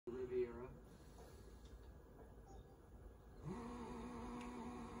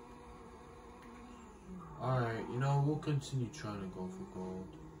you know, we'll continue trying to go for gold.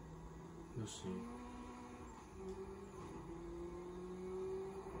 You'll see.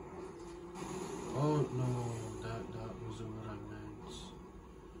 Oh no, that wasn't what I meant.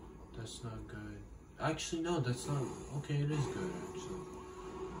 That's not good. Actually, no, that's not. Okay, it is good actually.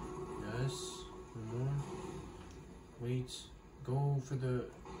 Yes. One more. Wait. Go for the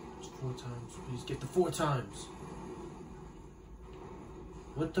 4 times. Please get the 4 times.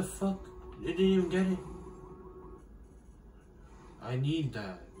 What the fuck? It didn't even get it. I need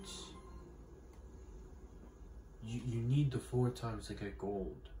that. You need the 4 times to get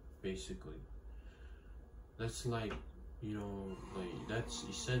gold, basically. That's like, you know, like that's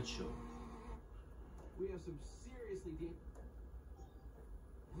essential. We have some seriously deep.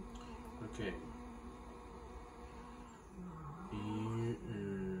 Okay.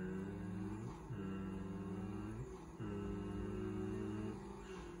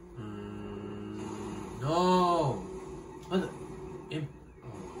 No! What the imp?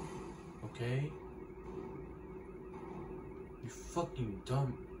 Oh, okay. You fucking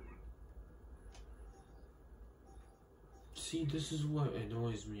dumb. See, this is what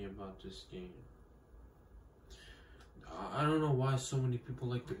annoys me about this game. I don't know why so many people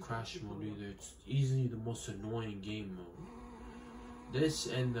like the crash mode either. It's easily the most annoying game mode. This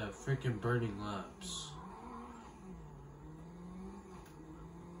and the freaking burning laps.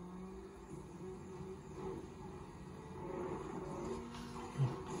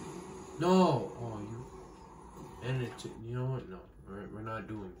 No! Oh, you... And it... You know what? No. We're not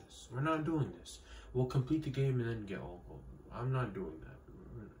doing this. We're not doing this. We'll complete the game and then get all gold. I'm not doing that.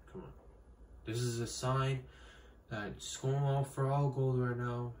 Come on. This is a sign that it's going out for all gold right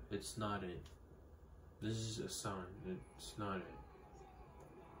now. It's not it. This is a sign. It's not it.